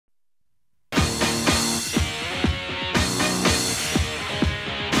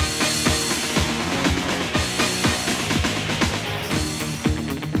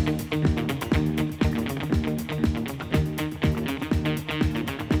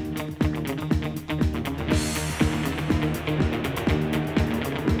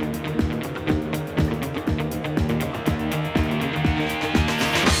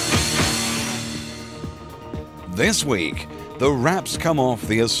This week, the wraps come off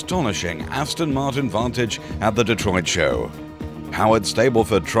the astonishing Aston Martin Vantage at the Detroit show. Howard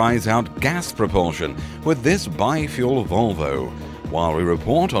Stableford tries out gas propulsion with this bi-fuel Volvo, while we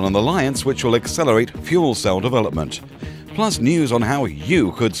report on an alliance which will accelerate fuel cell development. Plus news on how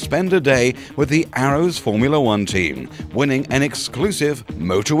you could spend a day with the Arrows Formula One team, winning an exclusive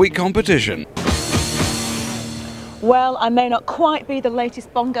Motor Week competition. Well, I may not quite be the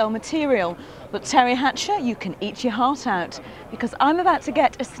latest Bond girl material, but Terry Hatcher, you can eat your heart out, because I'm about to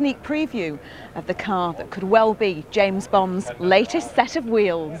get a sneak preview of the car that could well be James Bond's latest set of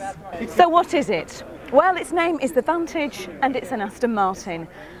wheels. So what is it? Well, its name is the Vantage and it's an Aston Martin.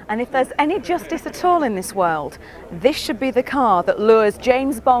 And if there's any justice at all in this world, this should be the car that lures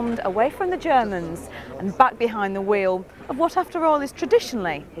James Bond away from the Germans and back behind the wheel of what after all is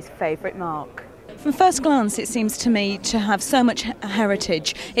traditionally his favourite marque. From first glance, it seems to me to have so much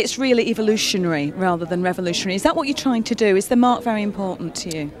heritage. It's really evolutionary rather than revolutionary. Is that what you're trying to do? Is the marque very important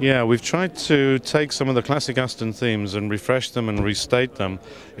to you? Yeah, we've tried to take some of the classic Aston themes and refresh them and restate them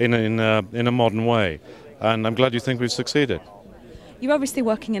in a modern way. And I'm glad you think we've succeeded. You're obviously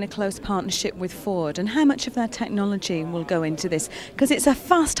working in a close partnership with Ford, and how much of their technology will go into this? Because it's a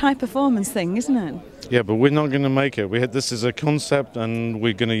fast, high-performance thing, isn't it? Yeah, but we're not going to make it. This is a concept, and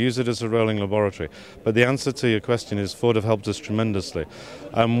we're going to use it as a rolling laboratory. But the answer to your question is Ford have helped us tremendously.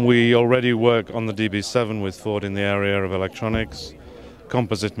 We already work on the DB7 with Ford in the area of electronics,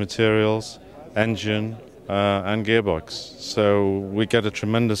 composite materials, engine, and gearbox. So we get a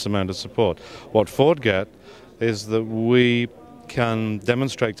tremendous amount of support. What Ford get is that we can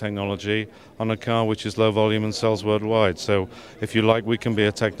demonstrate technology on a car which is low volume and sells worldwide. So if you like, we can be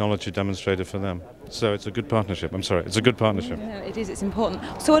a technology demonstrator for them. So it's a good partnership. I'm sorry, it's a good partnership. No, it is, it's important.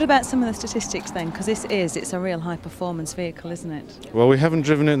 So what about some of the statistics then? Because it's a real high performance vehicle, isn't it? Well, we haven't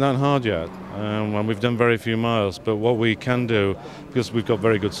driven it that hard yet, and we've done very few miles, but what we can do, because we've got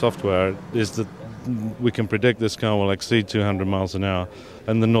very good software, is that we can predict this car will exceed 200 miles an hour,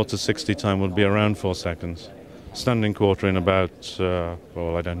 and the 0 to 60 time would be around 4 seconds. Standing quarter in about,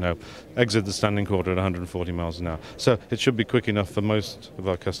 well, I don't know, exit the standing quarter at 140 miles an hour. So it should be quick enough for most of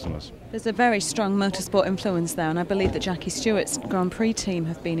our customers. There's a very strong motorsport influence there, and I believe that Jackie Stewart's Grand Prix team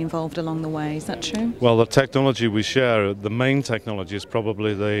have been involved along the way. Is that true? Well, the technology we share, the main technology is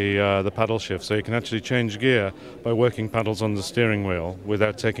probably the paddle shift. So you can actually change gear by working paddles on the steering wheel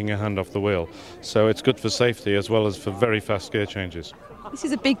without taking your hand off the wheel. So it's good for safety as well as for very fast gear changes. This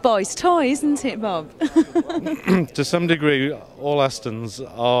is a big boy's toy, isn't it, Bob? To some degree, all Astons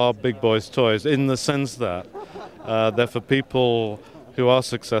are big boys' toys in the sense that they're for people who are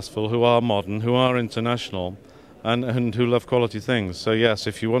successful, who are modern, who are international, and who love quality things. So yes,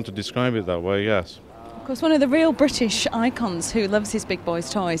 if you want to describe it that way, yes. Of course, one of the real British icons who loves his big boys'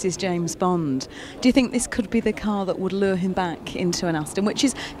 toys is James Bond. Do you think this could be the car that would lure him back into an Aston? Which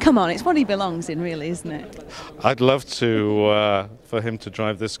is, come on, it's what he belongs in, really, isn't it? I'd love to for him to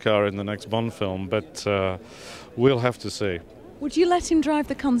drive this car in the next Bond film, but we'll have to see. Would you let him drive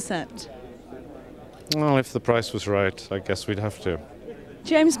the concept? Well, if the price was right, I guess we'd have to.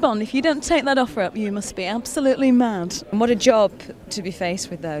 James Bond, if you don't take that offer up, you must be absolutely mad. And what a job to be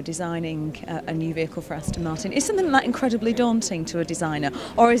faced with, though, designing a new vehicle for Aston Martin. Is something like incredibly daunting to a designer,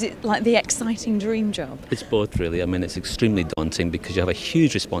 or is it like the exciting dream job? It's both, really. I mean, it's extremely daunting because you have a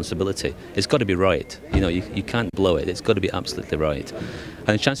huge responsibility. It's got to be right. You know, you can't blow it. It's got to be absolutely right. And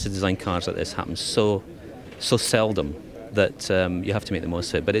the chance to design cars like this happens so seldom that you have to make the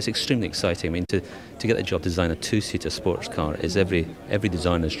most of it. But it's extremely exciting. I mean, to get the job to design a two-seater sports car is every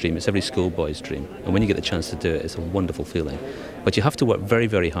designer's dream. It's every schoolboy's dream. And when you get the chance to do it, it's a wonderful feeling. But you have to work very,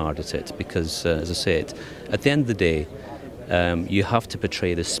 very hard at it because, as I said, at the end of the day, you have to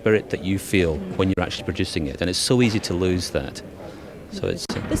portray the spirit that you feel when you're actually producing it. And it's so easy to lose that. So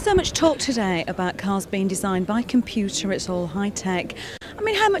there's so much talk today about cars being designed by computer, it's all high-tech. I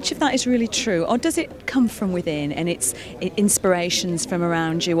mean, how much of that is really true? Or does it come from within and it's inspirations from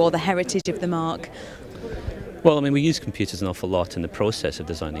around you or the heritage of the marque? Well, I mean, we use computers an awful lot in the process of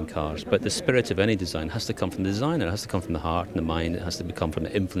designing cars, but the spirit of any design has to come from the designer. It has to come from the heart and the mind. It has to come from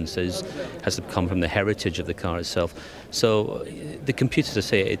the influences. It has to come from the heritage of the car itself. So the computers, I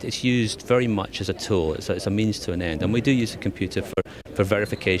say, it's used very much as a tool. It's a means to an end. And we do use the computer for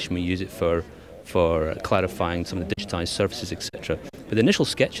verification. We use it for clarifying some of the digitized surfaces, etc. But the initial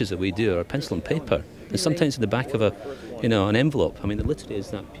sketches that we do are pencil and paper. And sometimes in the back of an envelope. I mean, it literally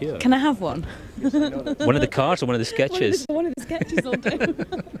is that pure. Can I have one? One of the cars or one of the sketches? One of the sketches will do.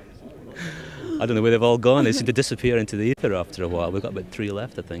 I don't know where they've all gone. They seem to disappear into the ether after a while. We've got about 3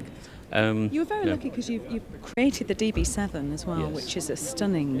 left, I think. You were very lucky because you've created the DB7 as well, Yes. which is a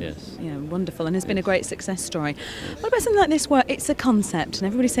stunning, Yes. wonderful, and has been a great success story. What about something like this where it's a concept and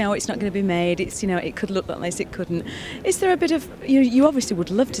everybody say, oh, it's not going to be made, it's, it could look like this, it couldn't. Is there a bit of, you obviously would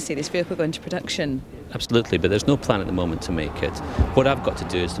love to see this vehicle go into production? Absolutely, but there's no plan at the moment to make it. What I've got to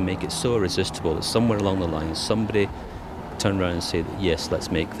do is to make it so irresistible that somewhere along the line somebody turn around and say that yes, let's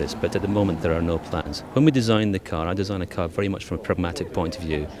make this, but at the moment there are no plans. When we design the car, I design a car very much from a pragmatic point of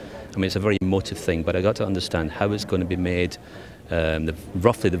view. I mean, it's a very emotive thing, but I got to understand how it's going to be made,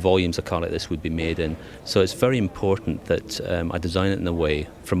 roughly the volumes a car like this would be made in. So it's very important that I design it in a way,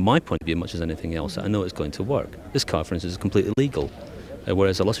 from my point of view, much as anything else, that I know it's going to work. This car, for instance, is completely legal,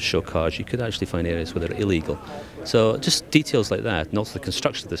 whereas a lot of show cars, you could actually find areas where they're illegal. So just details like that, and also the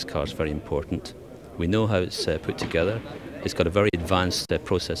construction of this car is very important. We know how it's put together. It's got a very advanced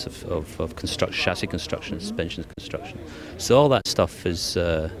process of construction, chassis construction, suspension construction. So all that stuff is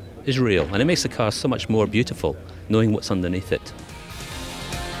real, and it makes the car so much more beautiful, knowing what's underneath it.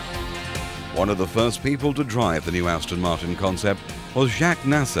 One of the first people to drive the new Aston Martin concept was Jacques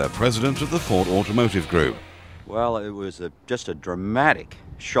Nasser, president of the Ford Automotive Group. Well, it was just a dramatic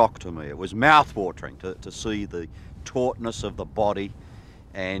shock to me. It was mouth-watering to see the tautness of the body,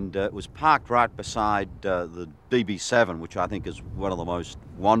 and it was parked right beside the DB7, which I think is one of the most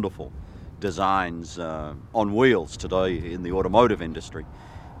wonderful designs on wheels today in the automotive industry,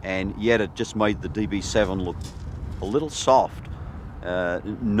 and yet it just made the DB7 look a little soft,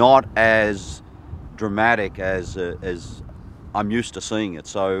 not as dramatic as I'm used to seeing it.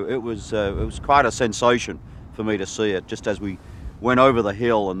 So it was quite a sensation for me to see it just as we went over the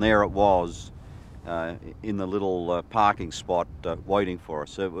hill, and there it was in the little parking spot waiting for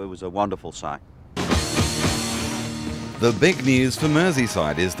us. It was a wonderful sight. The big news for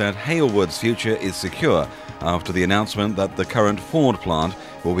Merseyside is that Halewood's future is secure after the announcement that the current Ford plant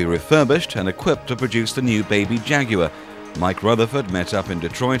will be refurbished and equipped to produce the new baby Jaguar. Mike Rutherford met up in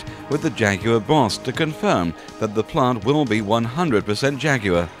Detroit with the Jaguar boss to confirm that the plant will be 100%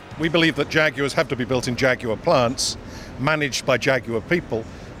 Jaguar. We believe that Jaguars have to be built in Jaguar plants, managed by Jaguar people,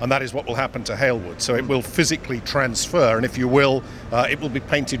 and that is what will happen to Halewood. So it will physically transfer, and if you will, it will be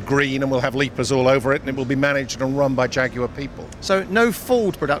painted green and we'll have leapers all over it, and it will be managed and run by Jaguar people. So no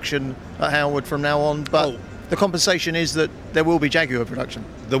Ford production at Halewood from now on, but the compensation is that there will be Jaguar production.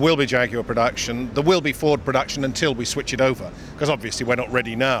 There will be Jaguar production, there will be Ford production until we switch it over, because obviously we're not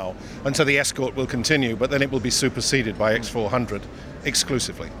ready now, and so the Escort will continue, but then it will be superseded by X400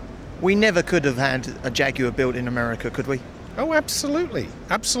 exclusively. We never could have had a Jaguar built in America, could we? Oh, absolutely,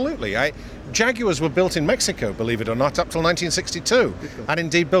 absolutely. Jaguars were built in Mexico, believe it or not, up till 1962, and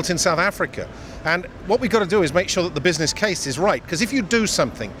indeed built in South Africa. And what we've got to do is make sure that the business case is right, because if you do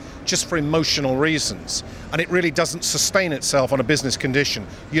something just for emotional reasons, and it really doesn't sustain itself on a business condition,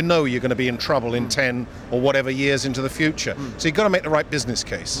 you know you're going to be in trouble in 10 or whatever years into the future. So you've got to make the right business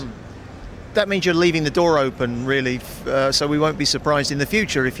case. That means you're leaving the door open, really, so we won't be surprised in the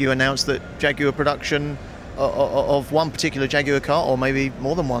future if you announce that Jaguar production of one particular Jaguar car, or maybe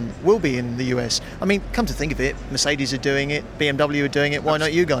more than one, will be in the US. I mean, come to think of it, Mercedes are doing it, BMW are doing it, why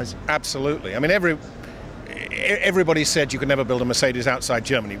not you guys? Absolutely. I mean, everybody said you could never build a Mercedes outside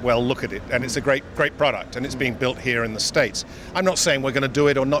Germany. Well, look at it, and it's a great product, and it's being built here in the States. I'm not saying we're going to do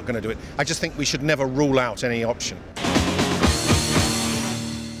it or not going to do it. I just think we should never rule out any option.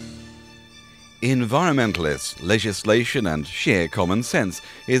 Environmentalists, legislation and sheer common sense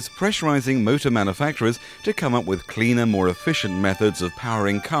is pressurizing motor manufacturers to come up with cleaner, more efficient methods of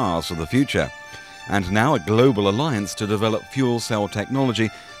powering cars for the future. And now a global alliance to develop fuel cell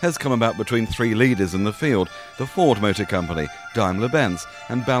technology has come about between three leaders in the field: the Ford Motor Company, Daimler-Benz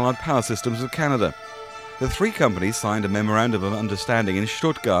and Ballard Power Systems of Canada. The three companies signed a memorandum of understanding in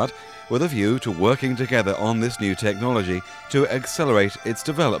Stuttgart with a view to working together on this new technology to accelerate its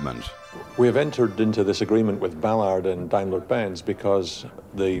development. We have entered into this agreement with Ballard and Daimler-Benz because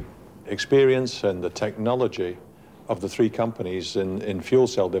the experience and the technology of the three companies in fuel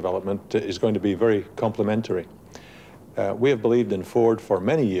cell development is going to be very complementary. We have believed in Ford for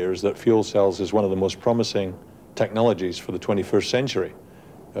many years that fuel cells is one of the most promising technologies for the 21st century.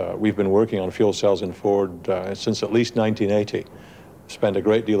 We've been working on fuel cells in Ford since at least 1980. Spent a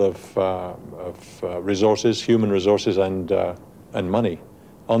great deal of resources, human resources and money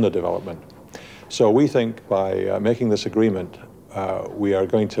on the development. So we think by making this agreement, we are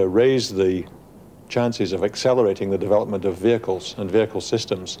going to raise the chances of accelerating the development of vehicles and vehicle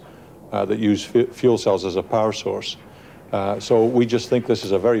systems that use fuel cells as a power source. So we just think this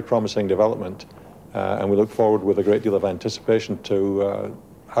is a very promising development, and we look forward with a great deal of anticipation to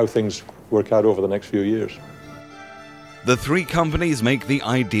how things work out over the next few years. The three companies make the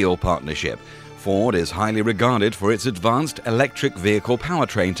ideal partnership. Ford is highly regarded for its advanced electric vehicle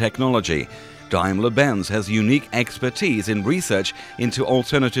powertrain technology. Daimler-Benz has unique expertise in research into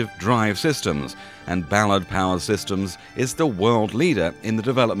alternative drive systems, and Ballard Power Systems is the world leader in the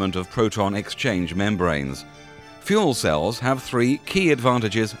development of proton exchange membranes. Fuel cells have three key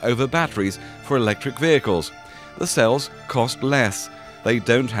advantages over batteries for electric vehicles. The cells cost less. They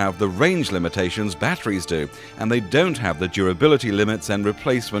don't have the range limitations batteries do, and they don't have the durability limits and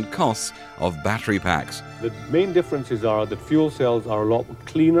replacement costs of battery packs. The main differences are that fuel cells are a lot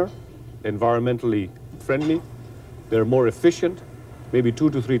cleaner, environmentally friendly. They're more efficient, maybe 2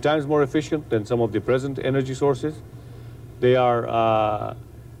 to 3 times more efficient than some of the present energy sources. They are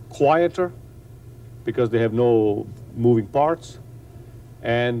quieter because they have no moving parts,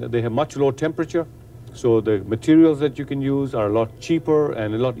 and they have much lower temperature. So the materials that you can use are a lot cheaper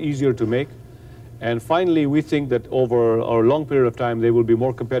and a lot easier to make. And finally, we think that over a long period of time, they will be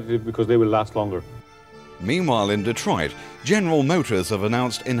more competitive because they will last longer. Meanwhile, in Detroit, General Motors have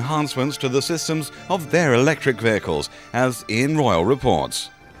announced enhancements to the systems of their electric vehicles, as Ian Royal reports.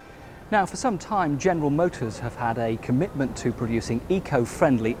 Now, for some time, General Motors have had a commitment to producing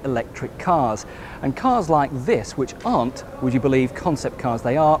eco-friendly electric cars. And cars like this, which aren't, would you believe, concept cars,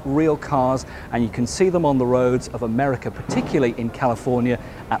 they are real cars, and you can see them on the roads of America, particularly in California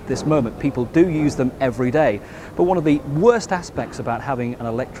at this moment. People do use them every day. But one of the worst aspects about having an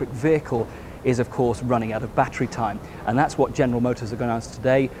electric vehicle is, of course, running out of battery time. And that's what General Motors are going to announce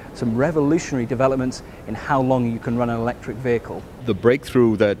today, some revolutionary developments in how long you can run an electric vehicle. The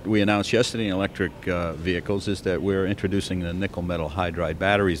breakthrough that we announced yesterday in electric vehicles is that we're introducing the nickel metal hydride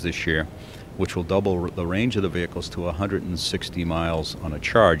batteries this year, which will double the range of the vehicles to 160 miles on a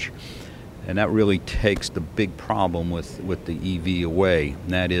charge. And that really takes the big problem with the EV away, and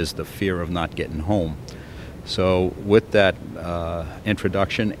that is the fear of not getting home. So with that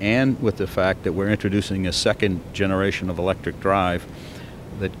introduction, and with the fact that we're introducing a second generation of electric drive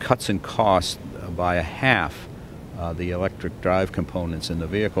that cuts in cost by a half the electric drive components in the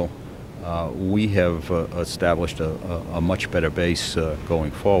vehicle, we have established a much better base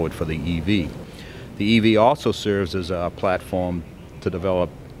going forward for the EV. The EV also serves as a platform to develop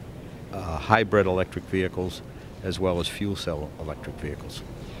hybrid electric vehicles as well as fuel cell electric vehicles.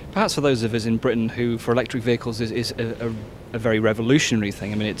 Perhaps for those of us in Britain who, for electric vehicles, is a very revolutionary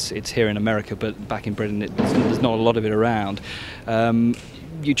thing. I mean, it's here in America, but back in Britain, there's not a lot of it around.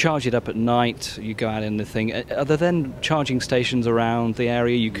 You charge it up at night, you go out in the thing. Are there then charging stations around the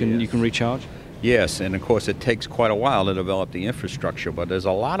area you can recharge? Yes, and of course it takes quite a while to develop the infrastructure, but there's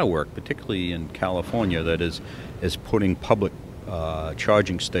a lot of work, particularly in California, that is putting public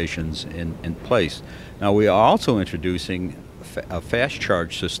charging stations in place. Now, we are also introducing a fast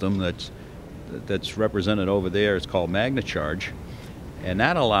charge system that's represented over there. It's called MagnaCharge, and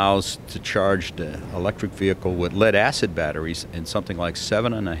that allows to charge the electric vehicle with lead acid batteries in something like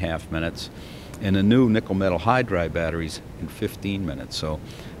 7.5 minutes, and the new nickel metal hydride batteries in 15 minutes. So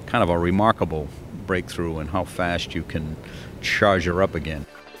kind of a remarkable breakthrough in how fast you can charge her up again.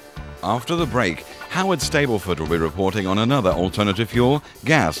 After the break, Howard Stableford will be reporting on another alternative fuel,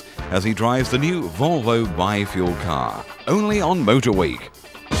 gas, as he drives the new Volvo biofuel car. Only on Motor Week.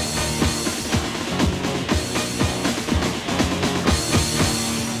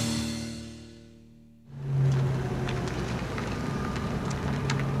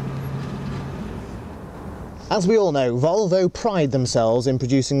 As we all know, Volvo pride themselves in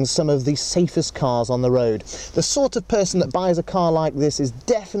producing some of the safest cars on the road. The sort of person that buys a car like this is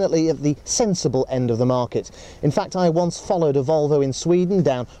definitely at the sensible end of the market. In fact, I once followed a Volvo in Sweden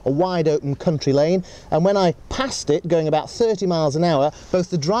down a wide open country lane, and when I passed it going about 30 miles an hour, both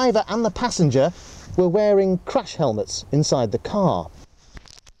the driver and the passenger were wearing crash helmets inside the car.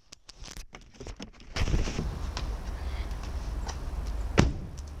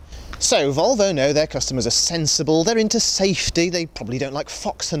 So Volvo know their customers are sensible, they're into safety, they probably don't like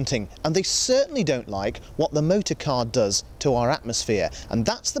fox hunting, and they certainly don't like what the motor car does to our atmosphere. And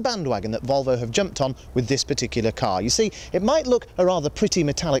that's the bandwagon that Volvo have jumped on with this particular car. You see, it might look a rather pretty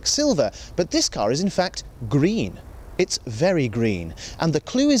metallic silver, but this car is in fact green. It's very green, and the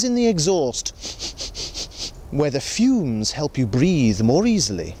clue is in the exhaust, where the fumes help you breathe more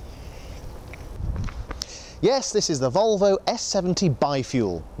easily. Yes, this is the Volvo S70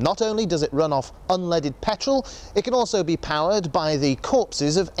 Bifuel. Not only does it run off unleaded petrol, it can also be powered by the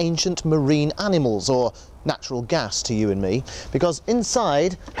corpses of ancient marine animals, or natural gas to you and me, because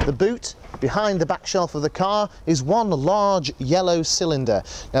inside the boot, behind the back shelf of the car, is one large yellow cylinder.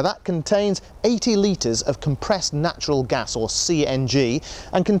 Now that contains 80 litres of compressed natural gas, or CNG,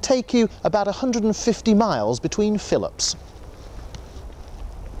 and can take you about 150 miles between fill-ups.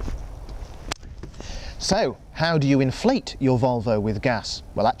 So, how do you inflate your Volvo with gas?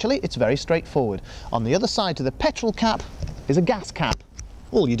 Well, actually, it's very straightforward. On the other side to the petrol cap is a gas cap.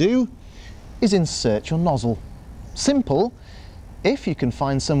 All you do is insert your nozzle. Simple, if you can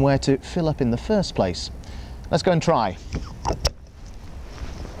find somewhere to fill up in the first place. Let's go and try.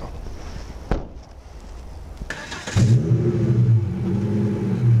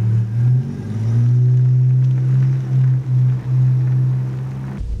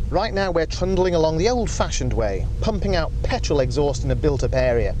 Right now we're trundling along the old-fashioned way, pumping out petrol exhaust in a built-up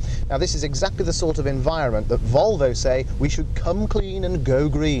area. Now this is exactly the sort of environment that Volvo say we should come clean and go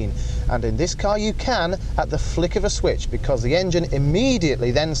green. And in this car you can at the flick of a switch, because the engine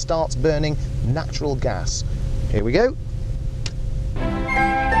immediately then starts burning natural gas. Here we go.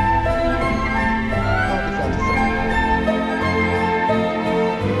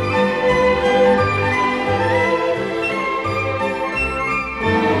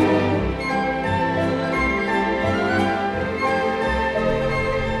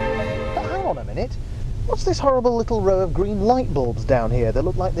 What's this horrible little row of green light bulbs down here that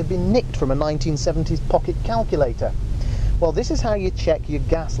look like they've been nicked from a 1970s pocket calculator? Well, this is how you check your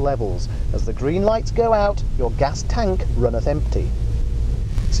gas levels. As the green lights go out, your gas tank runneth empty.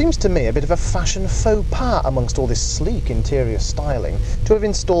 Seems to me a bit of a fashion faux pas amongst all this sleek interior styling to have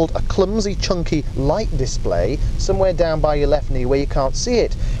installed a clumsy, chunky light display somewhere down by your left knee where you can't see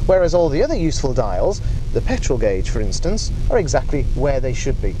it, whereas all the other useful dials, the petrol gauge for instance, are exactly where they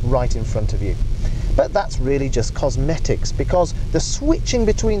should be, right in front of you. But that's really just cosmetics, because the switching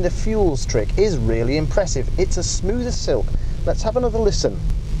between the fuels trick is really impressive. It's as smooth as silk. Let's have another listen.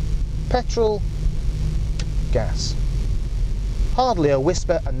 Petrol, gas. Hardly a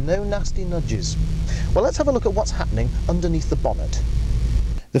whisper and no nasty nudges. Well, let's have a look at what's happening underneath the bonnet.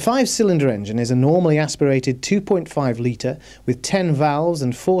 The 5-cylinder engine is a normally aspirated 2.5 litre with 10 valves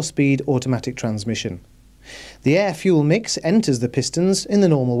and 4-speed automatic transmission. The air-fuel mix enters the pistons in the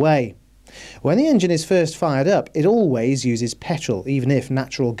normal way. When the engine is first fired up, it always uses petrol, even if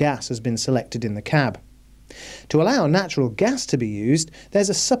natural gas has been selected in the cab. To allow natural gas to be used, there's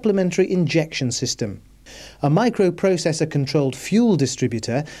a supplementary injection system. A microprocessor-controlled fuel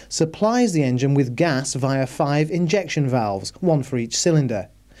distributor supplies the engine with gas via 5 injection valves, one for each cylinder.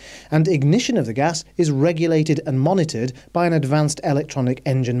 And ignition of the gas is regulated and monitored by an advanced electronic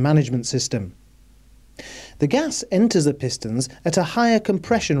engine management system. The gas enters the pistons at a higher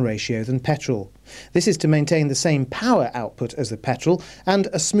compression ratio than petrol. This is to maintain the same power output as the petrol and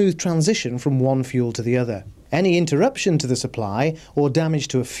a smooth transition from one fuel to the other. Any interruption to the supply or damage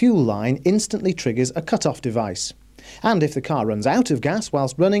to a fuel line instantly triggers a cut-off device. And if the car runs out of gas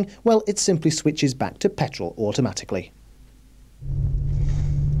whilst running, well, it simply switches back to petrol automatically.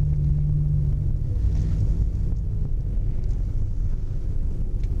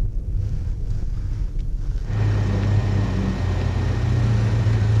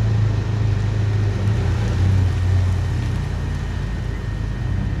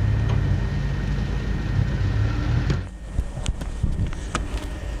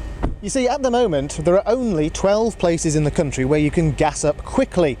 You see, at the moment, there are only 12 places in the country where you can gas up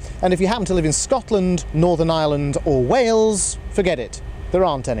quickly. And if you happen to live in Scotland, Northern Ireland or Wales, forget it. There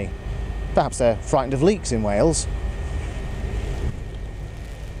aren't any. Perhaps they're frightened of leaks in Wales.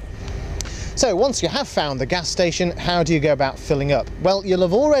 So once you have found the gas station, how do you go about filling up? Well, you'll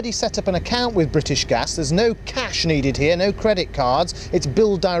have already set up an account with British Gas. There's no cash needed here, no credit cards. It's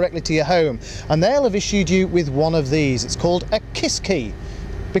billed directly to your home. And they'll have issued you with one of these. It's called a kiss key,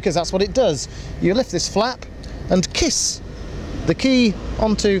 because that's what it does. You lift this flap and kiss the key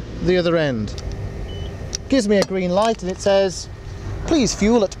onto the other end. Gives me a green light and it says, please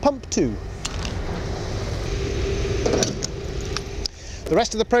fuel at pump 2. The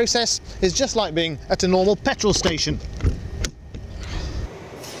rest of the process is just like being at a normal petrol station.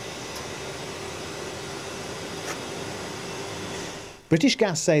 British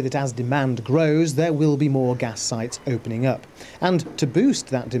Gas say that as demand grows, there will be more gas sites opening up. And to boost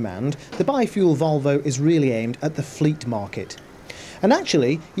that demand, the biofuel Volvo is really aimed at the fleet market. And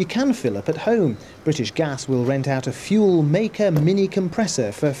actually, you can fill up at home. British Gas will rent out a fuel maker mini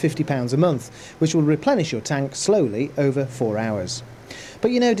compressor for £50 a month, which will replenish your tank slowly over 4 hours.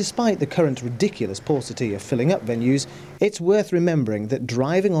 But you know, despite the current ridiculous paucity of filling up venues, it's worth remembering that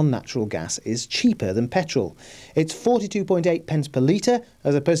driving on natural gas is cheaper than petrol. It's 42.8 pence per litre,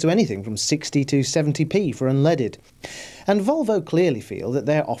 as opposed to anything from 60 to 70p for unleaded. And Volvo clearly feel that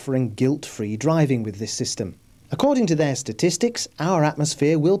they're offering guilt-free driving with this system. According to their statistics, our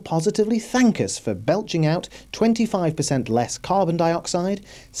atmosphere will positively thank us for belching out 25% less carbon dioxide,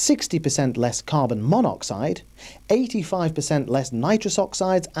 60% less carbon monoxide, 85% less nitrous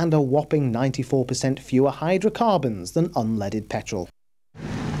oxides and a whopping 94% fewer hydrocarbons than unleaded petrol.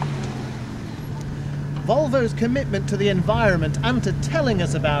 Volvo's commitment to the environment and to telling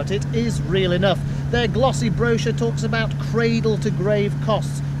us about it is real enough. Their glossy brochure talks about cradle-to-grave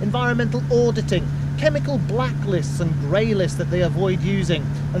costs, environmental auditing, chemical blacklists and grey lists that they avoid using,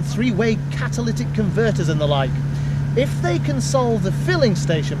 and three-way catalytic converters and the like. If they can solve the filling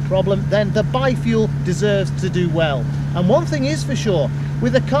station problem, then the biofuel deserves to do well. And one thing is for sure,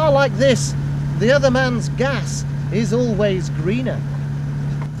 with a car like this, the other man's gas is always greener.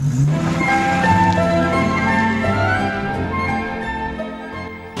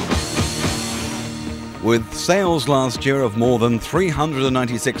 With sales last year of more than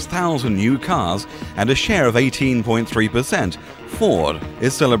 396,000 new cars and a share of 18.3%, Ford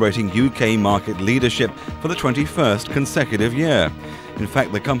is celebrating UK market leadership for the 21st consecutive year. In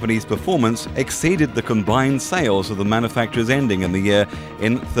fact, the company's performance exceeded the combined sales of the manufacturers ending in the year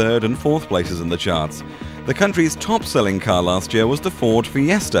in third and fourth places in the charts. The country's top-selling car last year was the Ford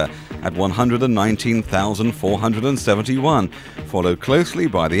Fiesta at 119,471, followed closely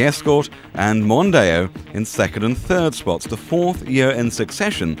by the Escort and Mondeo in second and third spots, the fourth year in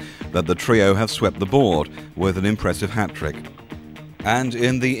succession that the trio have swept the board with an impressive hat-trick. And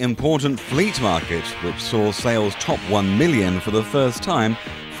in the important fleet market, which saw sales top 1 million for the first time,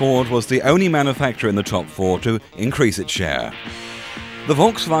 Ford was the only manufacturer in the top 4 to increase its share. The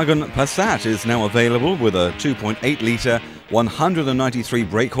Volkswagen Passat is now available with a 2.8-litre, 193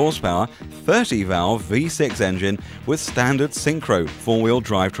 brake horsepower, 30-valve V6 engine with standard synchro four-wheel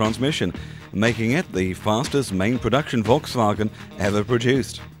drive transmission, making it the fastest main production Volkswagen ever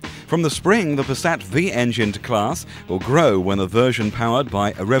produced. From the spring, the Passat V-engined class will grow when a version powered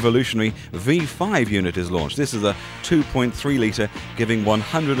by a revolutionary V5 unit is launched. This is a 2.3-litre giving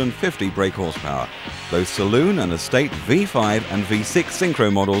 150 brake horsepower. Both saloon and estate V5 and V6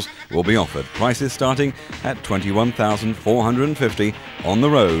 synchro models will be offered. Prices starting at $21,450 on the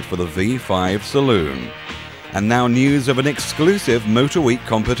road for the V5 saloon. And now news of an exclusive Motor Week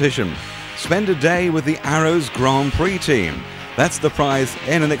competition. Spend a day with the Arrows Grand Prix team. That's the prize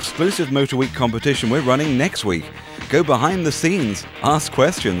in an exclusive Motor Week competition we're running next week. Go behind the scenes, ask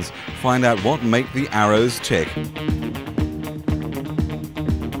questions, find out what make the Arrows tick.